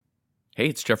Hey,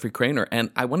 it's Jeffrey Craner,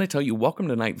 and I want to tell you, Welcome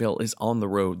to Night Vale is on the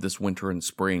road this winter and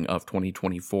spring of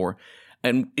 2024,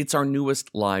 and it's our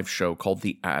newest live show called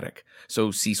The Attic.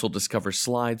 So Cecil discovers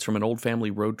slides from an old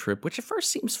family road trip, which at first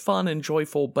seems fun and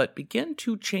joyful, but begin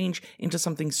to change into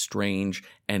something strange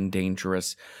and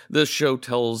dangerous. The show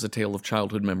tells a tale of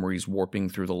childhood memories warping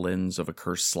through the lens of a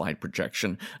cursed slide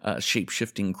projection, a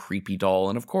shape-shifting creepy doll,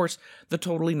 and of course, the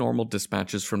totally normal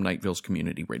dispatches from Night Vale's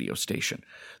community radio station.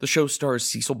 The show stars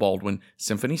Cecil Baldwin,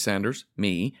 Symphony Sanders,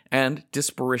 me, and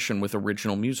Disparition with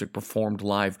original music performed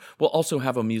live. We'll also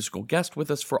have a musical guest with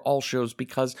us for all shows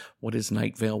because what is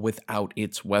Night Vale without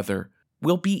its weather?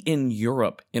 We'll be in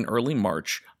Europe in early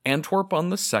March, Antwerp on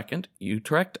the 2nd,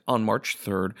 Utrecht on March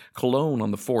 3rd, Cologne on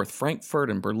the 4th,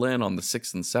 Frankfurt and Berlin on the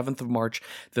 6th and 7th of March,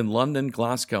 then London,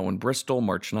 Glasgow, and Bristol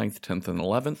March 9th, 10th, and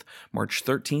 11th, March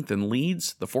 13th in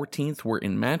Leeds, the 14th we're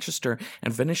in Manchester,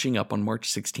 and finishing up on March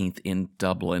 16th in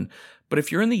Dublin. But if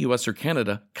you're in the US or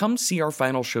Canada, come see our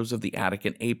final shows of The Attic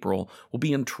in April. We'll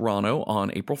be in Toronto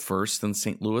on April 1st, then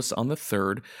St. Louis on the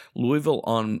 3rd, Louisville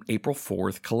on April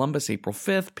 4th, Columbus April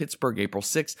 5th, Pittsburgh April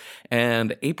 6th,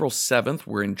 and April 7th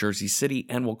we're in Jersey City,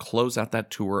 and we'll close out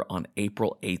that tour on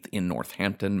April 8th in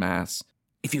Northampton, Mass.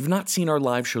 If you've not seen our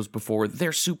live shows before,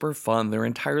 they're super fun. They're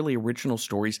entirely original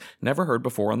stories never heard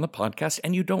before on the podcast,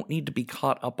 and you don't need to be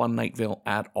caught up on Night Vale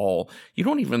at all. You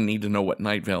don't even need to know what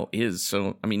Night Vale is.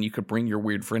 So, you could bring your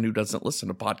weird friend who doesn't listen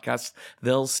to podcasts.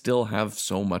 They'll still have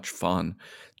so much fun.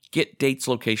 Get dates,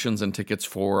 locations, and tickets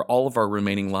for all of our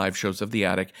remaining live shows of The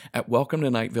Attic at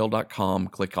welcometonightvale.com.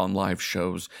 Click on live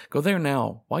shows. Go there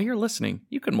now. While you're listening,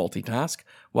 you can multitask.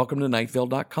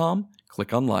 Welcometonightvale.com.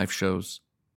 Click on live shows.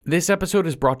 This episode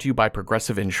is brought to you by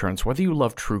Progressive Insurance. Whether you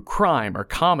love true crime or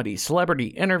comedy, celebrity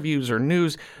interviews or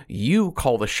news, you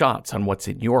call the shots on what's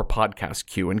in your podcast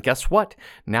queue. And guess what?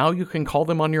 Now you can call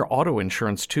them on your auto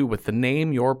insurance too with the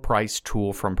Name Your Price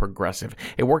tool from Progressive.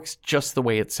 It works just the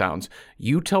way it sounds.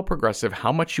 You tell Progressive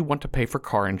how much you want to pay for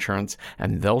car insurance,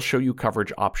 and they'll show you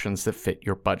coverage options that fit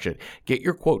your budget. Get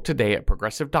your quote today at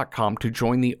Progressive.com to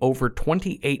join the over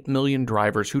 28 million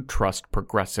drivers who trust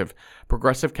Progressive.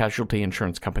 Progressive Casualty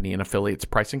Insurance Company and affiliates.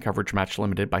 Price and coverage match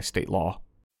limited by state law.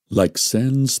 Like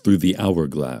sands through the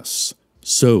hourglass,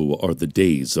 so are the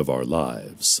days of our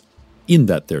lives, in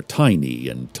that they're tiny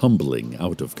and tumbling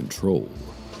out of control.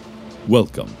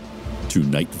 Welcome to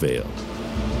Night Vale.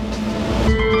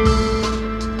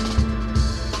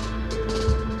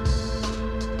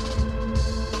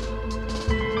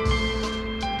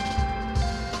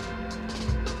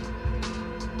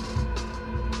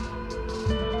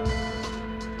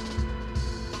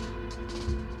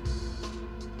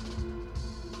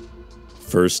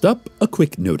 First up, a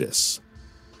quick notice.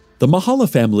 The Mahala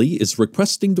family is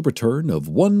requesting the return of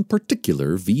one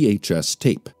particular VHS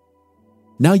tape.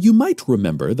 Now, you might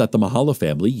remember that the Mahala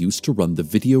family used to run the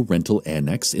video rental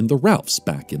annex in the Ralphs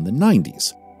back in the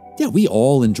 90s. Yeah, we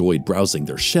all enjoyed browsing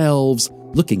their shelves,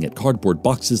 looking at cardboard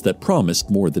boxes that promised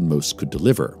more than most could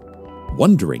deliver,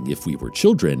 wondering if we were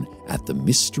children at the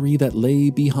mystery that lay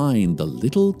behind the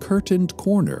little curtained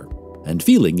corner, and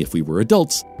feeling, if we were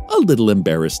adults, a little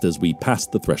embarrassed as we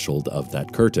passed the threshold of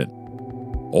that curtain.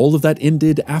 All of that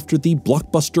ended after the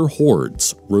blockbuster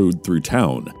hordes rode through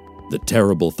town, the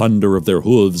terrible thunder of their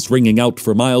hooves ringing out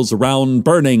for miles around,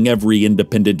 burning every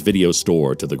independent video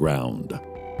store to the ground.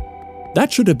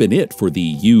 That should have been it for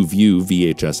the UView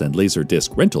VHS and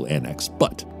Laserdisc rental annex,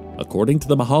 but according to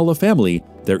the Mahala family,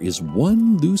 there is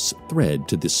one loose thread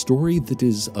to this story that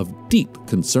is of deep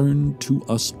concern to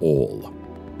us all.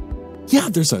 Yeah,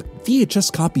 there's a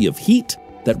VHS copy of Heat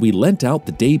that we lent out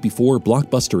the day before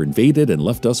Blockbuster invaded and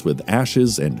left us with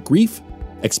ashes and grief,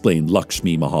 explained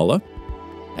Lakshmi Mahala.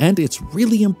 And it's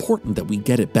really important that we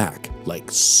get it back, like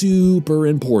super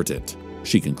important,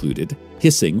 she concluded,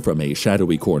 hissing from a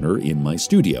shadowy corner in my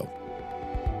studio.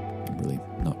 I'm really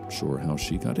not sure how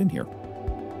she got in here.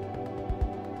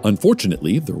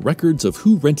 Unfortunately, the records of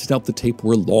who rented out the tape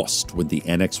were lost when the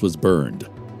annex was burned,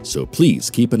 so please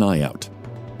keep an eye out.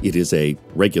 It is a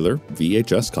regular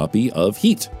VHS copy of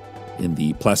Heat, in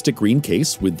the plastic green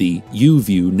case with the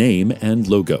UView name and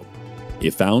logo.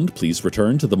 If found, please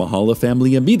return to the Mahala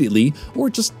family immediately,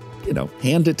 or just,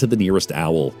 hand it to the nearest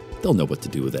owl. They'll know what to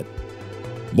do with it.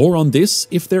 More on this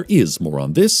if there is more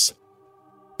on this.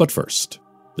 But first,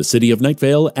 the city of Night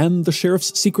Vale and the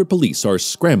sheriff's secret police are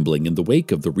scrambling in the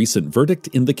wake of the recent verdict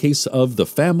in the case of the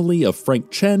family of Frank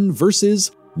Chen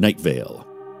versus Night Vale.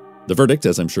 The verdict,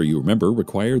 as I'm sure you remember,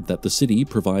 required that the city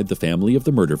provide the family of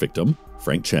the murder victim,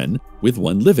 Frank Chen, with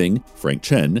one living Frank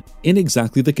Chen in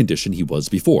exactly the condition he was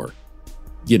before.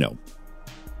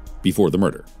 Before the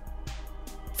murder.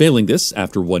 Failing this,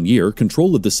 after 1 year,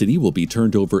 control of the city will be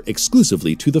turned over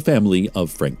exclusively to the family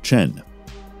of Frank Chen.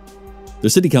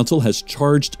 The city council has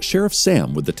charged Sheriff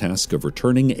Sam with the task of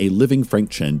returning a living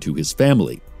Frank Chen to his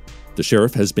family. The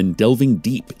sheriff has been delving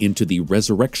deep into the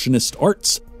resurrectionist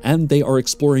arts, and they are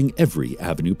exploring every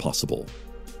avenue possible.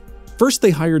 First, they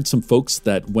hired some folks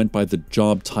that went by the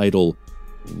job title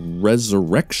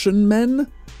Resurrection Men,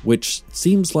 which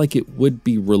seems like it would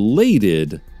be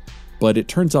related, but it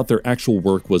turns out their actual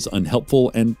work was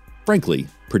unhelpful and, frankly,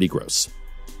 pretty gross.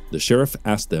 The sheriff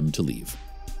asked them to leave.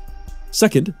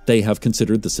 Second, they have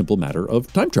considered the simple matter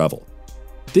of time travel.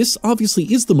 This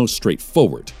obviously is the most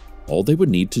straightforward. All they would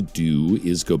need to do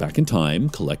is go back in time,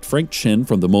 collect Frank Chen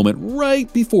from the moment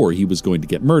right before he was going to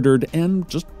get murdered, and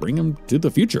just bring him to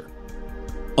the future.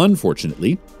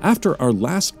 Unfortunately, after our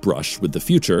last brush with the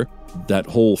future, that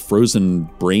whole frozen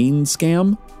brain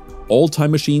scam, all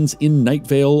time machines in Night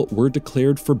Vale were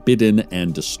declared forbidden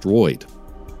and destroyed,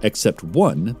 except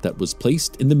one that was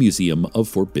placed in the Museum of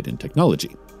Forbidden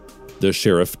Technology. The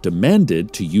sheriff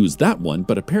demanded to use that one,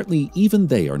 but apparently even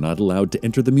they are not allowed to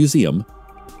enter the museum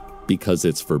because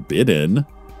it's forbidden.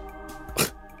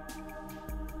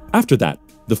 After that,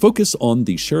 the focus on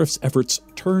the sheriff's efforts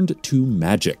turned to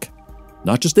magic.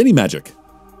 Not just any magic,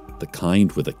 the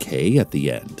kind with a K at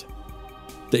the end.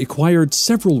 They acquired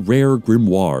several rare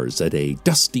grimoires at a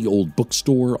dusty old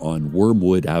bookstore on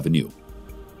Wormwood Avenue.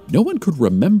 No one could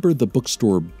remember the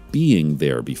bookstore being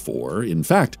there before. In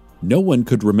fact, no one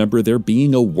could remember there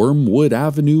being a Wormwood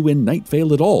Avenue in Night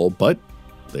Vale at all, but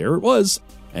there it was,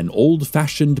 an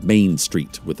old-fashioned main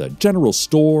street with a general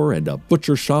store and a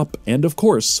butcher shop and, of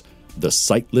course, the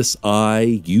sightless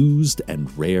eye, used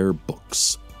and rare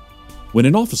books. When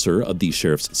an officer of the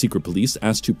sheriff's secret police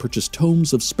asked to purchase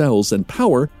tomes of spells and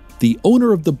power, the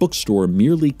owner of the bookstore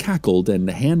merely cackled and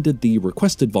handed the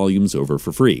requested volumes over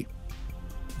for free.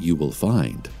 "You will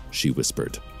find," she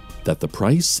whispered, "that the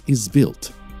price is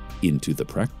built into the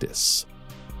practice."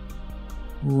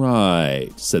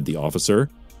 "Right," said the officer.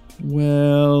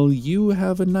 "Well, you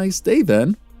have a nice day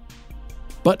then."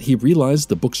 But he realized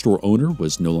the bookstore owner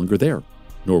was no longer there,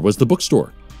 nor was the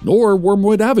bookstore, nor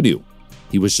Wormwood Avenue.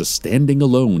 He was just standing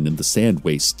alone in the sand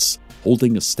wastes,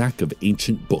 holding a stack of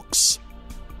ancient books.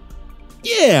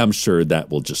 Yeah, I'm sure that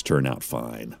will just turn out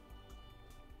fine.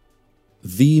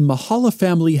 The Mahala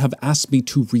family have asked me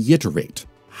to reiterate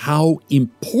how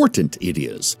important it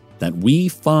is that we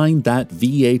find that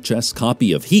VHS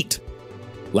copy of Heat.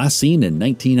 Last seen in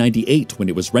 1998 when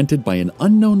it was rented by an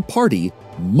unknown party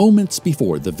moments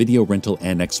before the video rental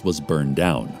annex was burned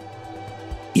down.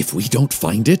 "If we don't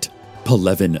find it,"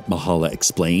 Palevin Mahala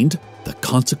explained, "the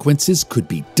consequences could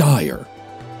be dire."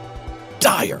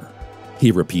 "Dire,"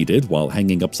 he repeated while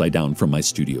hanging upside down from my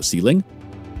studio ceiling.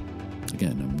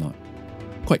 Again, I'm not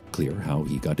quite clear how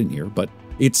he got in here, but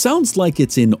it sounds like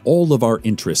it's in all of our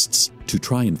interests to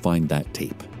try and find that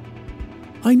tape.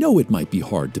 I know it might be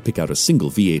hard to pick out a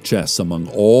single VHS among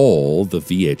all the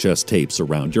VHS tapes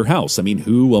around your house. I mean,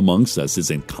 who amongst us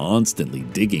isn't constantly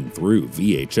digging through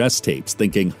VHS tapes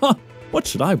thinking, what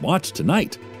should I watch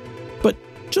tonight? But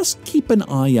just keep an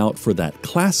eye out for that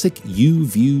classic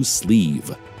U-View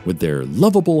sleeve with their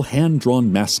lovable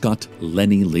hand-drawn mascot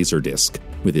Lenny Laserdisc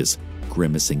with his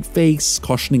grimacing face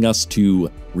cautioning us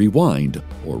to rewind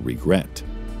or regret.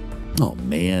 Oh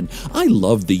man, I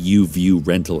love the U-View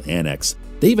rental annex.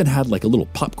 They even had like a little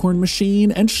popcorn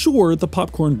machine, and sure, the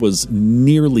popcorn was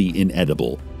nearly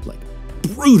inedible, like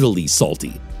brutally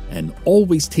salty, and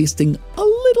always tasting a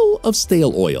little of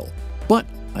stale oil. But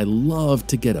I love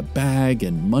to get a bag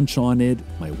and munch on it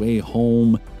my way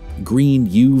home. Green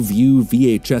U-View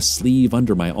VHS sleeve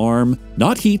under my arm.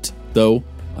 Not Heat, though.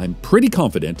 I'm pretty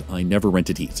confident I never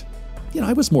rented Heat.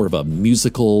 I was more of a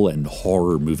musical and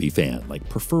horror movie fan, like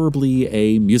preferably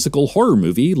a musical horror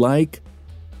movie like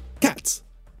Cats.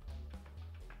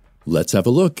 Let's have a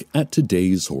look at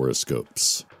today's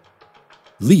horoscopes.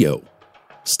 Leo,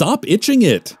 stop itching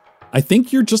it. I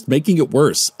think you're just making it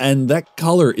worse, and that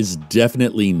color is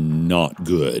definitely not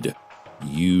good.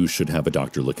 You should have a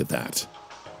doctor look at that.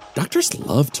 Doctors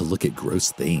love to look at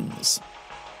gross things.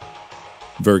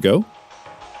 Virgo,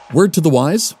 word to the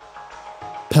wise,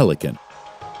 Pelican.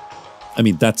 I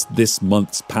mean, that's this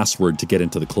month's password to get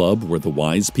into the club where the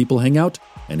wise people hang out,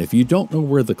 and if you don't know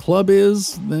where the club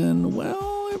is, then,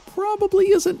 well, it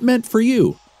probably isn't meant for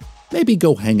you. Maybe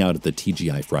go hang out at the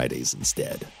TGI Fridays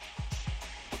instead.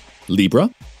 Libra,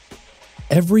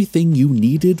 everything you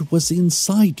needed was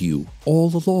inside you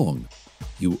all along.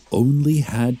 You only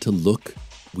had to look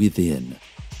within.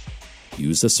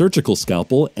 Use a surgical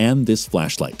scalpel and this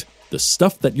flashlight. The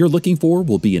stuff that you're looking for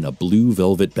will be in a blue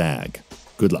velvet bag.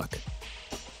 Good luck.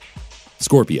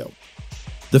 Scorpio.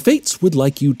 The fates would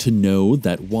like you to know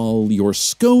that while your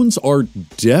scones are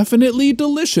definitely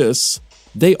delicious,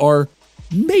 they are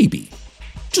maybe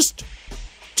just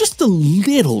a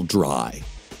little dry.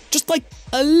 Just like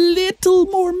a little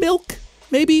more milk,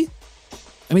 maybe?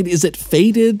 I mean, is it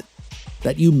fated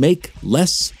that you make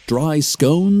less dry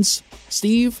scones,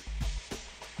 Steve?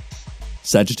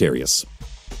 Sagittarius.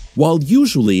 While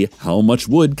usually how much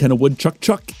wood can a woodchuck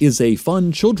chuck is a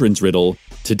fun children's riddle,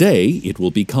 today it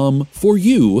will become, for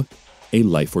you, a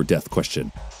life or death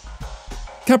question.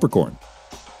 Capricorn.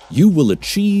 You will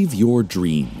achieve your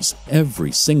dreams.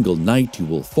 Every single night you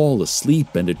will fall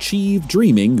asleep and achieve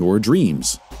dreaming your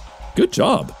dreams. Good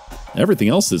job. Everything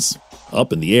else is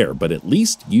up in the air, but at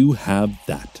least you have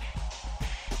that.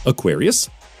 Aquarius.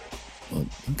 Well,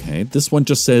 okay, this one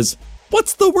just says,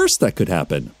 what's the worst that could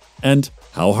happen? And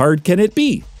how hard can it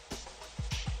be?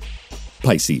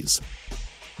 Pisces.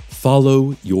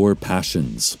 Follow your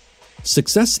passions.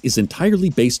 Success is entirely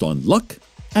based on luck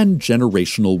and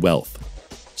generational wealth,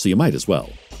 so you might as well.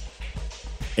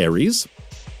 Aries.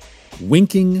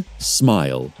 Winking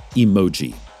smile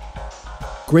emoji.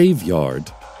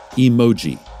 Graveyard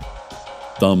emoji.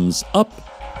 Thumbs up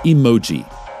emoji.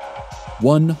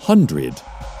 100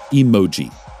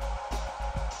 emoji.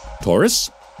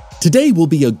 Taurus. Today will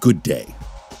be a good day.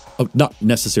 Oh, not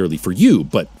necessarily for you,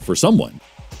 but for someone.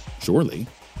 Surely.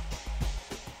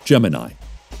 Gemini.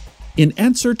 In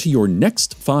answer to your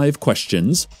next 5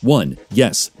 questions, 1,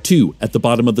 yes, 2, at the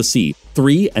bottom of the sea,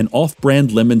 3, an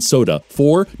off-brand lemon soda,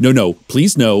 4, no,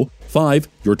 please no, 5,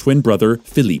 your twin brother,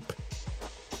 Philippe.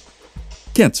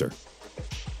 Cancer.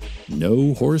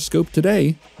 No horoscope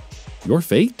today. Your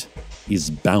fate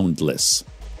is boundless.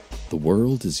 The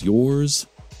world is yours.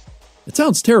 It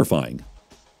sounds terrifying.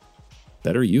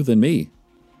 Better you than me.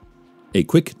 A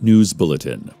quick news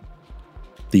bulletin.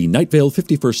 The Night Vale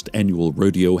 51st Annual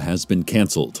Rodeo has been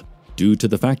canceled. Due to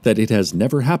the fact that it has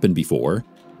never happened before,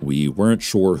 we weren't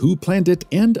sure who planned it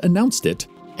and announced it,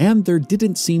 and there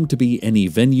didn't seem to be any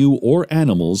venue or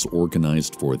animals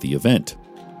organized for the event.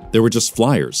 There were just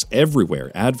flyers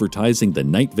everywhere advertising the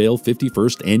Night Vale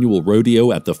 51st Annual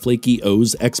Rodeo at the Flaky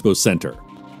O's Expo Center,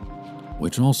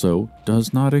 which also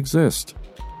does not exist.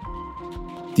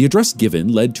 The address given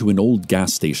led to an old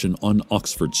gas station on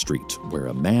Oxford Street, where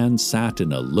a man sat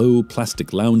in a low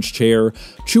plastic lounge chair,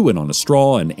 chewing on a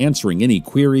straw and answering any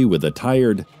query with a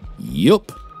tired,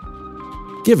 yup.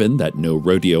 Given that no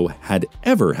rodeo had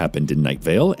ever happened in Night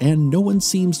Vale, and no one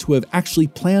seems to have actually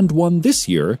planned one this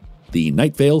year, the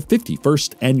Night Vale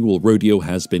 51st Annual Rodeo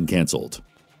has been canceled.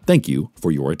 Thank you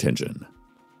for your attention.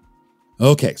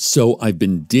 Okay, so I've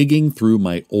been digging through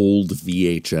my old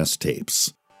VHS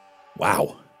tapes.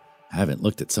 Wow, I haven't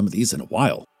looked at some of these in a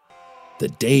while. The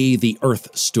Day the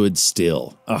Earth Stood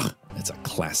Still. Ugh, that's a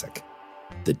classic.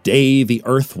 The Day the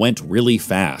Earth Went Really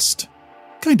Fast.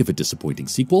 Kind of a disappointing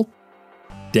sequel.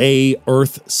 Day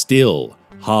Earth Still,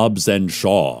 Hobbs and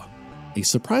Shaw. A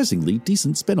surprisingly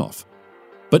decent spinoff.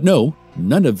 But no,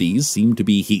 none of these seem to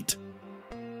be heat.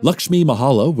 Lakshmi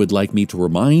Mahala would like me to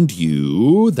remind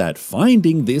you that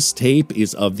finding this tape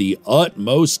is of the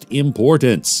utmost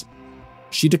importance.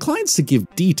 She declines to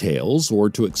give details or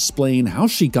to explain how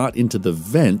she got into the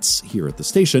vents here at the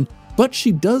station, but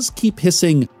she does keep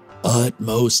hissing,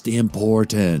 utmost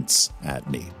importance, at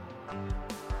me.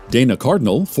 Dana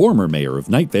Cardinal, former mayor of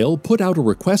Night Vale, put out a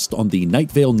request on the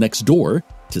Night Vale Nextdoor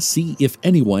to see if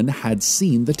anyone had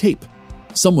seen the tape.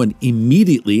 Someone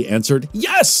immediately answered,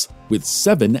 yes, with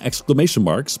 7 exclamation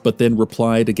marks, but then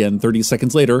replied again 30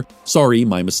 seconds later, sorry,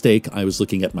 my mistake, I was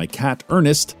looking at my cat,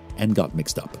 Ernest, and got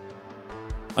mixed up.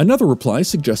 Another reply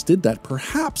suggested that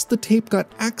perhaps the tape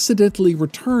got accidentally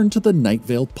returned to the Night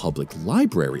Vale Public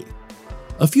Library.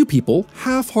 A few people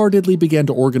half-heartedly began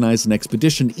to organize an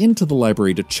expedition into the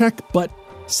library to check, but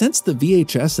since the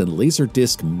VHS and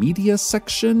Laserdisc media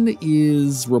section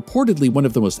is reportedly one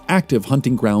of the most active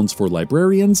hunting grounds for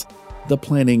librarians, the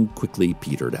planning quickly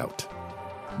petered out.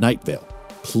 Night Vale,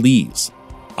 please.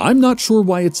 I'm not sure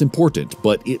why it's important,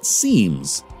 but it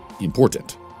seems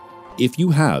important. If you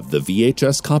have the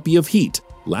VHS copy of Heat,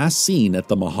 last seen at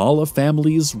the Mahala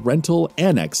family's rental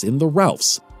annex in the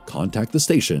Ralphs, contact the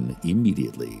station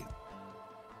immediately.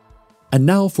 And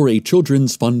now for a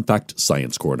Children's Fun Fact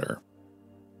Science Corner.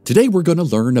 Today we're going to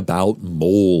learn about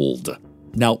mold.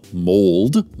 Now,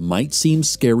 mold might seem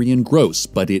scary and gross,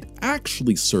 but it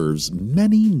actually serves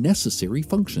many necessary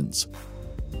functions.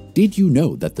 Did you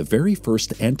know that the very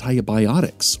first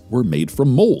antibiotics were made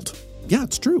from mold? Yeah,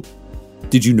 it's true.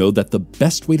 Did you know that the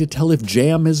best way to tell if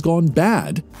jam has gone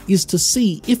bad is to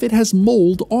see if it has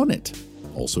mold on it?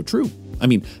 Also true. I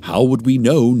mean, how would we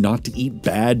know not to eat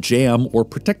bad jam or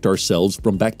protect ourselves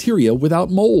from bacteria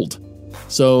without mold?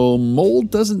 So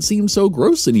mold doesn't seem so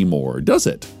gross anymore, does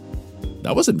it?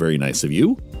 That wasn't very nice of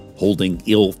you, holding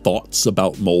ill thoughts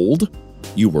about mold.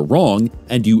 You were wrong,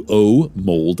 and you owe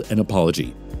mold an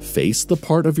apology. Face the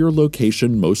part of your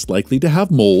location most likely to have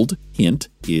mold. Hint,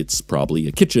 it's probably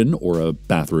a kitchen or a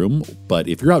bathroom, but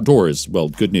if you're outdoors, well,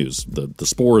 good news. The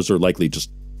spores are likely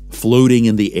just floating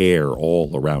in the air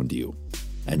all around you.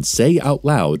 And say out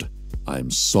loud,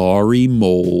 "I'm sorry,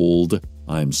 mold.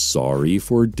 I'm sorry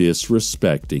for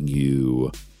disrespecting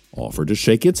you." Offer to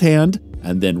shake its hand,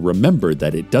 and then remember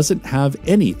that it doesn't have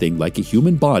anything like a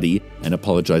human body, and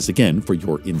apologize again for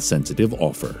your insensitive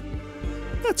offer.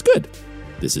 That's good.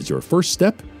 This is your first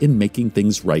step in making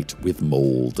things right with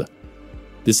mold.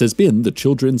 This has been the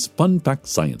Children's Fun Fact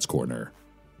Science Corner.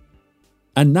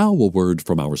 And now a word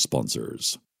from our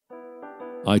sponsors.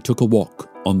 I took a walk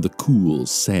on the cool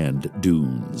sand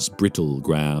dunes, brittle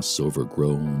grass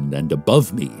overgrown, and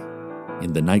above me,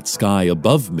 in the night sky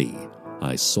above me,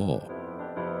 I saw.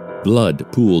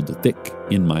 Blood pooled thick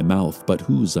in my mouth, but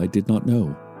whose I did not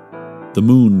know. The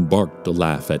moon barked a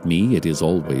laugh at me, it is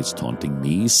always taunting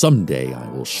me. Someday I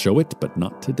will show it, but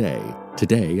not today.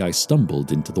 Today I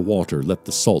stumbled into the water, let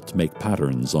the salt make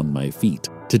patterns on my feet.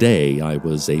 Today I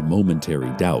was a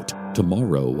momentary doubt.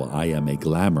 Tomorrow I am a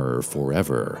glamour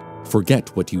forever.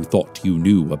 Forget what you thought you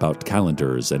knew about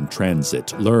calendars and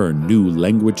transit. Learn new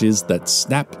languages that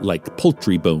snap like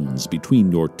poultry bones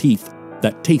between your teeth,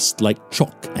 that taste like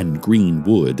chalk and green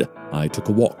wood. I took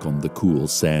a walk on the cool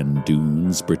sand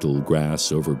dunes, brittle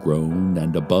grass overgrown,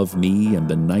 and above me and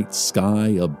the night sky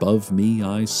above me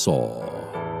I saw.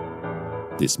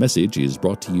 This message is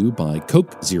brought to you by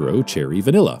Coke Zero Cherry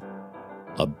Vanilla.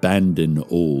 Abandon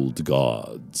old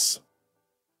gods.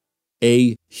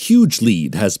 A huge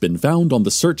lead has been found on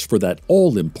the search for that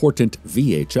all-important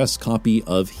VHS copy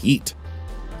of Heat.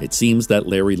 It seems that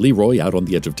Larry Leroy out on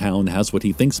the edge of town has what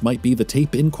he thinks might be the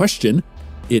tape in question.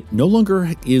 It no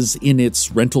longer is in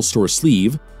its rental store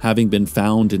sleeve, having been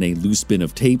found in a loose bin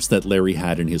of tapes that Larry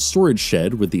had in his storage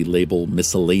shed with the label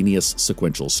Miscellaneous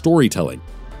Sequential Storytelling.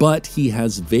 But he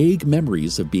has vague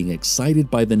memories of being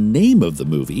excited by the name of the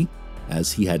movie,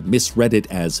 as he had misread it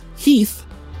as Heath,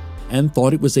 and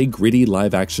thought it was a gritty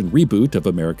live-action reboot of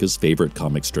America's favorite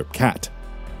comic strip Cat.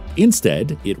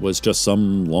 Instead, it was just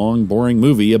some long, boring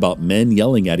movie about men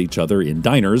yelling at each other in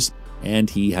diners, and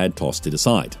he had tossed it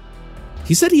aside.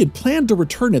 He said he had planned to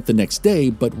return it the next day,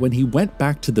 but when he went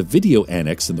back to the video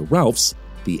annex in the Ralphs,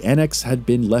 the annex had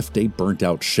been left a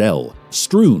burnt-out shell,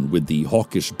 strewn with the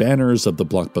hawkish banners of the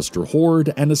Blockbuster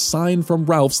Horde and a sign from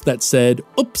Ralph's that said,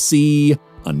 "Oopsie,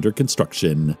 under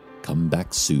construction, come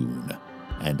back soon,"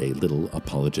 and a little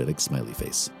apologetic smiley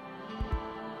face.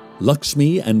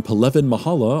 Lakshmi and Palevan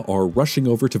Mahala are rushing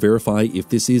over to verify if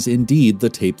this is indeed the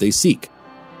tape they seek.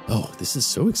 Oh, this is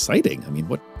so exciting. I mean,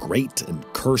 what great and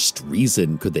cursed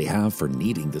reason could they have for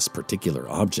needing this particular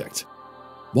object?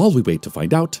 While we wait to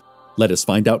find out, let us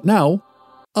find out now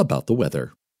about the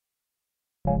weather.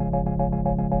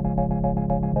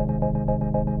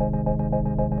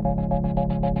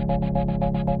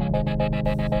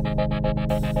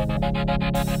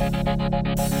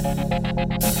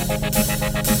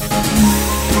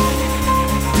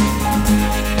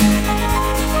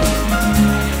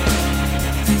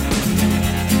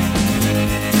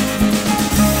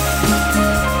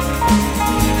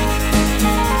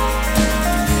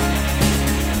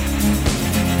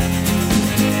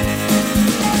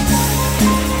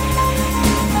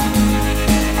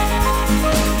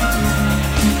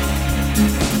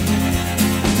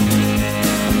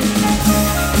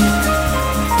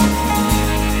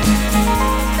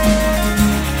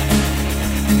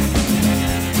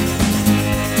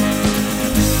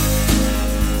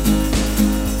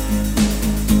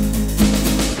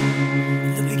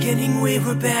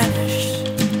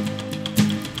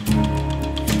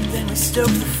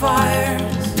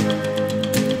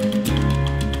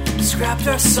 Scrapped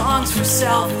our songs for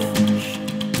salvage,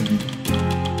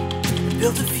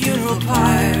 built a funeral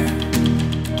pyre,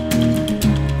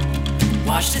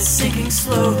 watched it sinking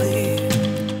slowly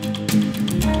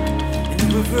in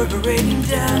the reverberating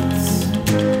depths,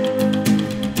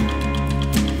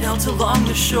 knelt along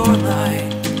the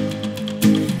shoreline,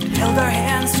 held our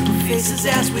hands to our faces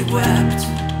as we wept.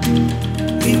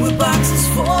 We were boxes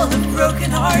full of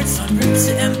broken hearts en route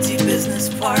to empty business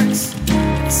parks.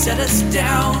 He set us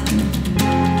down,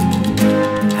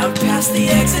 out past the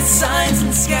exit signs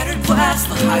and scattered glass.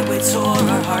 The highway tore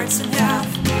our hearts in half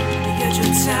on the edge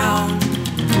of town.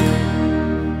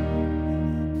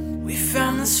 We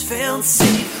found this failed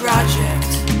city project,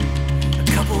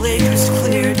 Several acres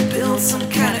cleared to build some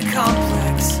kind of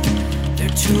complex. Their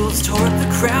tools tore up the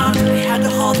ground and they had to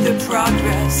halt their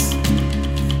progress.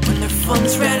 When their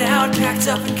funds ran out, packed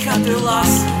up and cut their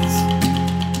losses.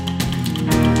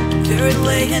 There it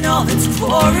lay in all its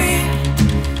glory.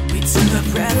 We took up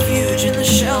refuge in the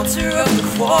shelter of the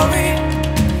quarry.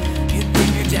 You'd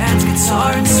bring your dad's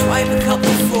guitar and swipe a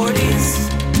couple 40s.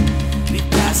 We'd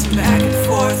pass them back and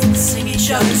forth and sing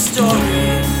each other's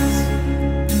stories.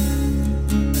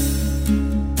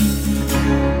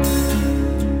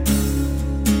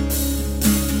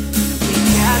 We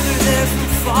gathered there from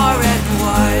far and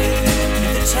wide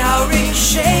in the towering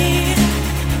shade.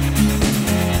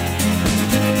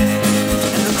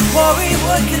 Quarry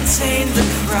would contain the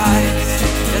cries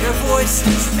that our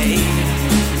voices made.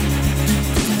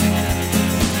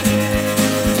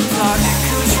 Our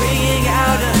echoes ringing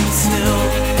out until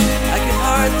I could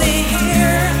hardly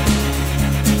hear.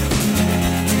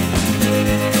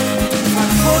 If I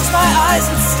close my eyes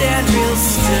and stand real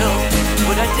still,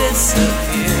 would I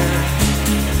disappear?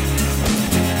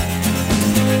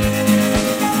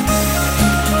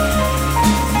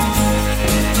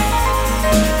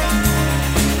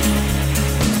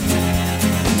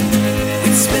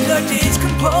 Spend our days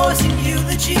composing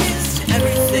eulogies to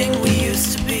everything we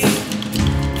used to be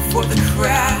before the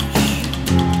crash,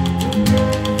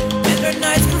 and our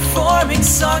nights performing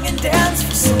song and dance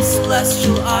for some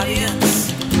celestial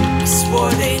audience we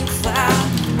swore they'd clap.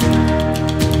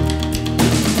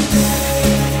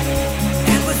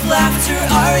 And with laughter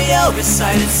Ariel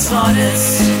recited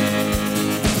sonnets,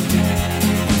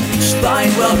 each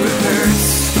line well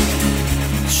rehearsed.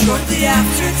 Shortly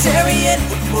after, Darian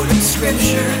would quote up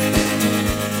scripture,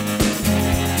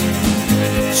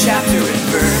 chapter and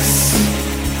verse.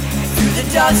 Through the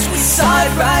dust we saw it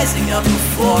rising up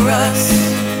before us,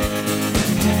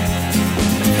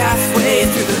 a pathway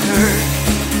through the herd.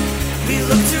 We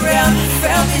looked around and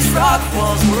found these rock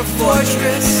walls were a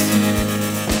fortress,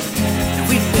 and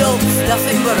we built with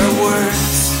nothing but our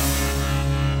words.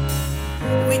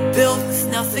 We built with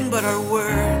nothing but our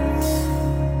words.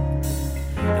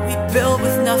 We built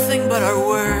with nothing but our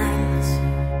words.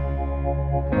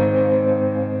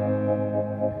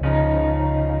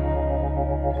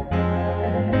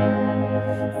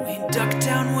 We ducked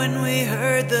down when we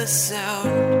heard the sound,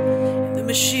 and the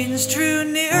machines drew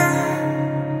near.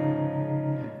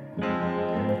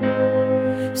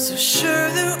 So sure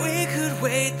that we could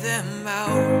wait them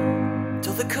out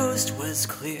till the coast was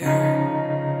clear.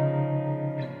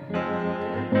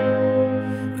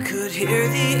 Hear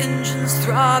the engines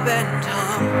throb and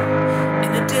hum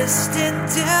in a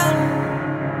distant din.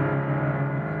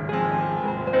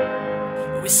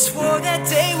 We swore that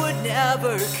day would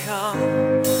never come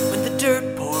when the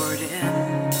dirt poured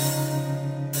in.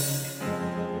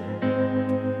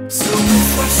 So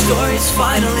with our stories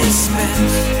finally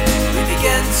spent, we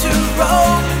began to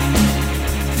roam.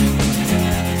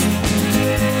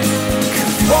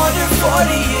 Could wander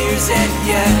 40 years and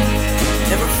yet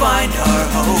never find our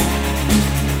home.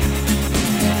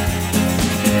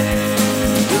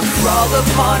 Crawl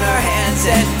upon our hands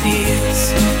and knees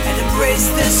and embrace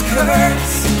this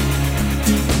curse.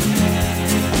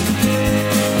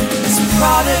 As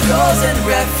prodigals and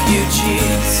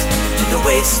refugees to the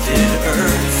wasted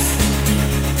earth.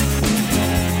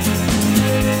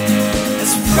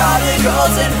 As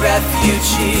prodigals and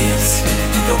refugees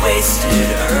to the wasted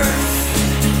earth.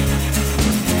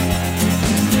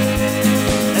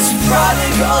 As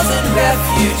prodigals and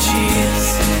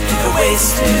refugees to the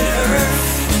wasted earth.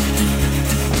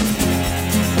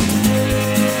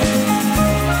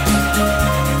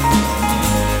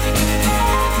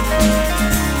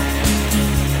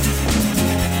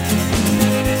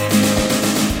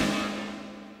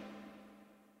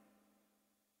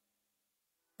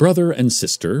 Brother and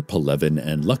sister, Palevin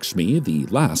and Lakshmi, the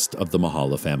last of the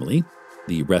Mahala family,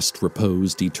 the rest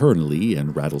reposed eternally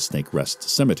in Rattlesnake Rest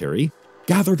Cemetery,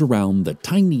 gathered around the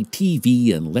tiny TV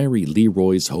in Larry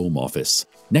Leroy's home office,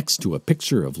 next to a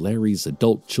picture of Larry's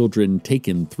adult children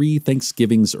taken 3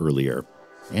 Thanksgivings earlier,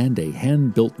 and a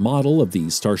hand-built model of the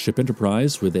Starship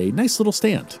Enterprise with a nice little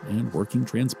stand and working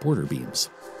transporter beams.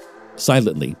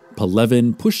 Silently,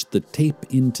 Palevin pushed the tape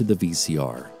into the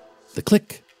VCR. The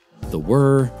click, the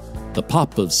whir, the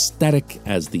pop of static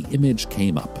as the image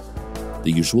came up.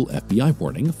 The usual FBI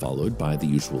warning, followed by the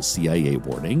usual CIA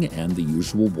warning, and the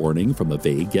usual warning from a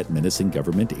vague yet menacing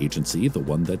government agency, the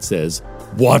one that says,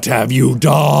 "What have you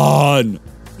done?"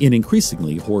 in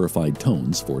increasingly horrified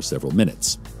tones for several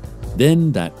minutes.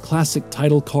 Then that classic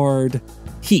title card,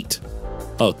 Heat,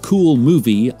 a cool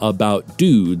movie about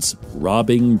dudes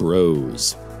robbing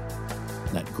bros.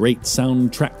 That great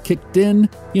soundtrack kicked in.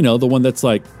 You know, the one that's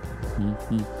like...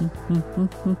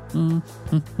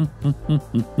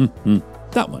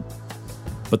 that one.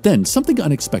 But then something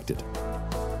unexpected.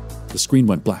 The screen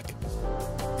went black.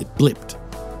 It blipped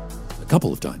a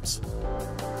couple of times.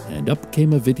 And up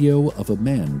came a video of a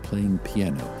man playing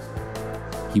piano.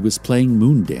 He was playing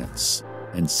Moondance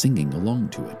and singing along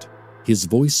to it. His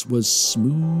voice was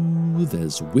smooth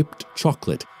as whipped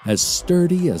chocolate, as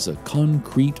sturdy as a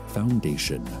concrete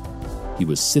foundation. He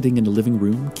was sitting in a living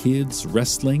room, kids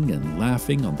wrestling and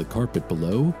laughing on the carpet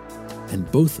below, and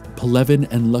both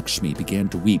Palevin and Lakshmi began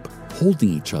to weep, holding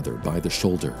each other by the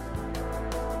shoulder.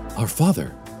 "Our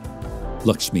father,"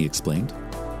 Lakshmi explained.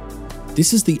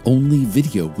 "This is the only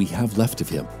video we have left of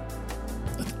him.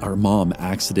 Our mom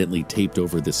accidentally taped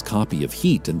over this copy of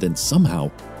Heat, and then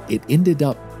somehow it ended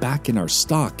up back in our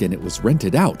stock and it was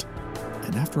rented out.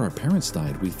 And after our parents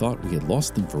died, we thought we had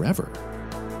lost them forever.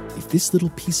 If this little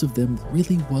piece of them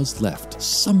really was left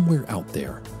somewhere out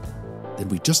there, then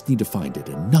we just need to find it,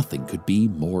 and nothing could be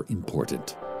more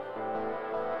important."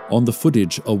 On the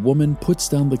footage, a woman puts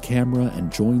down the camera and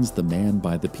joins the man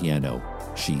by the piano.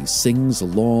 She sings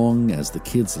along as the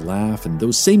kids laugh, and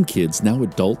those same kids, now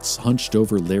adults, hunched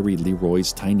over Larry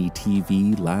Leroy's tiny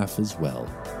TV, laugh as well.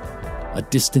 A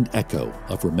distant echo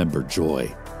of remembered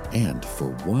joy. And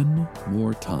for one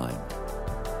more time,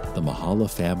 the Mahala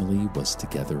family was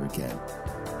together again.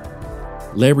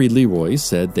 Larry Leroy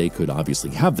said they could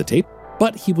obviously have the tape,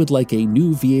 but he would like a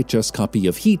new VHS copy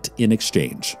of Heat in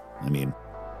exchange. I mean,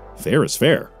 fair is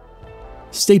fair.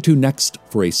 Stay tuned next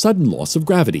for a sudden loss of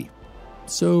gravity.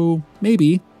 So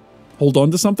maybe hold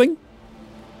on to something?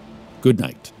 Good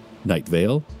night, Night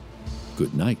Vale.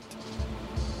 Good night.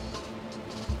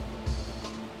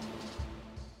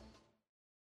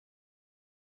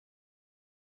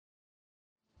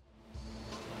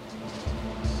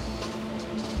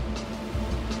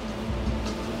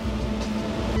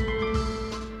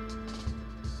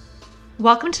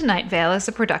 Welcome to Night Vale is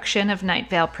a production of Night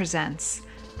Vale Presents.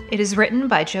 It is written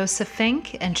by Joseph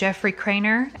Fink and Jeffrey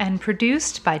Craner and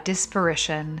produced by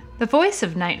Disparition. The voice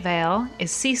of Night Vale is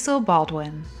Cecil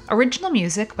Baldwin. Original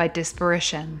music by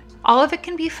Disparition. All of it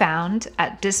can be found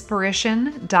at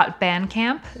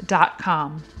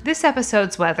disparition.bandcamp.com. This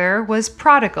episode's weather was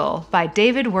Prodigal by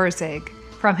David Wurzig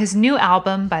from his new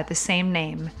album by the same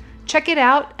name. Check it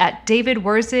out at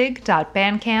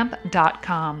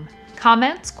davidwurzig.bandcamp.com.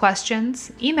 Comments,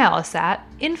 questions, email us at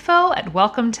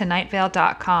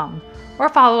info@welcometonightvale.com or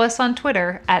follow us on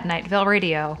Twitter at Night Vale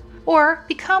Radio, or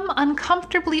become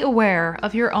uncomfortably aware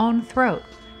of your own throat.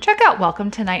 Check out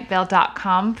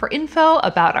welcometonightvale.com for info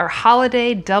about our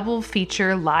holiday double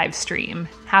feature live stream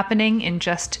happening in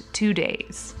just 2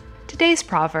 days. Today's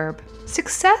proverb: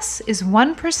 success is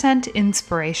 1%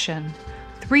 inspiration,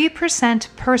 3%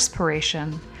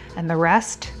 perspiration, and the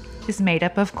rest is made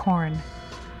up of corn.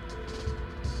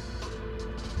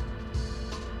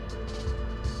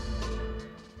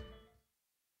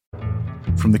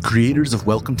 From the creators of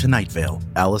Welcome to Night Vale,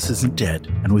 Alice Isn't Dead,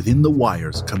 and Within the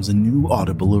Wires comes a new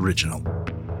Audible original,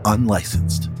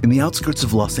 Unlicensed. In the outskirts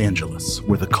of Los Angeles,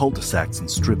 where the cul-de-sacs and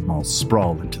strip malls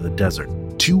sprawl into the desert,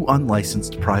 two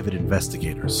unlicensed private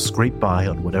investigators scrape by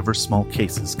on whatever small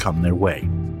cases come their way.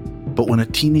 But when a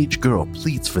teenage girl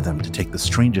pleads for them to take the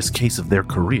strangest case of their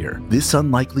career, this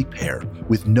unlikely pair,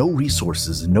 with no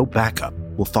resources and no backup,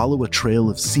 will follow a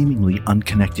trail of seemingly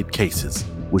unconnected cases,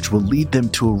 which will lead them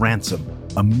to a ransom,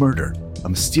 a murder, a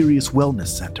mysterious wellness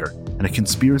center, and a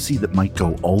conspiracy that might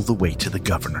go all the way to the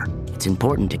governor. It's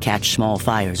important to catch small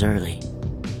fires early.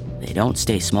 They don't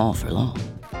stay small for long.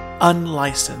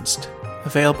 Unlicensed.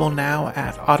 Available now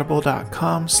at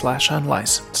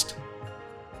audible.com/unlicensed.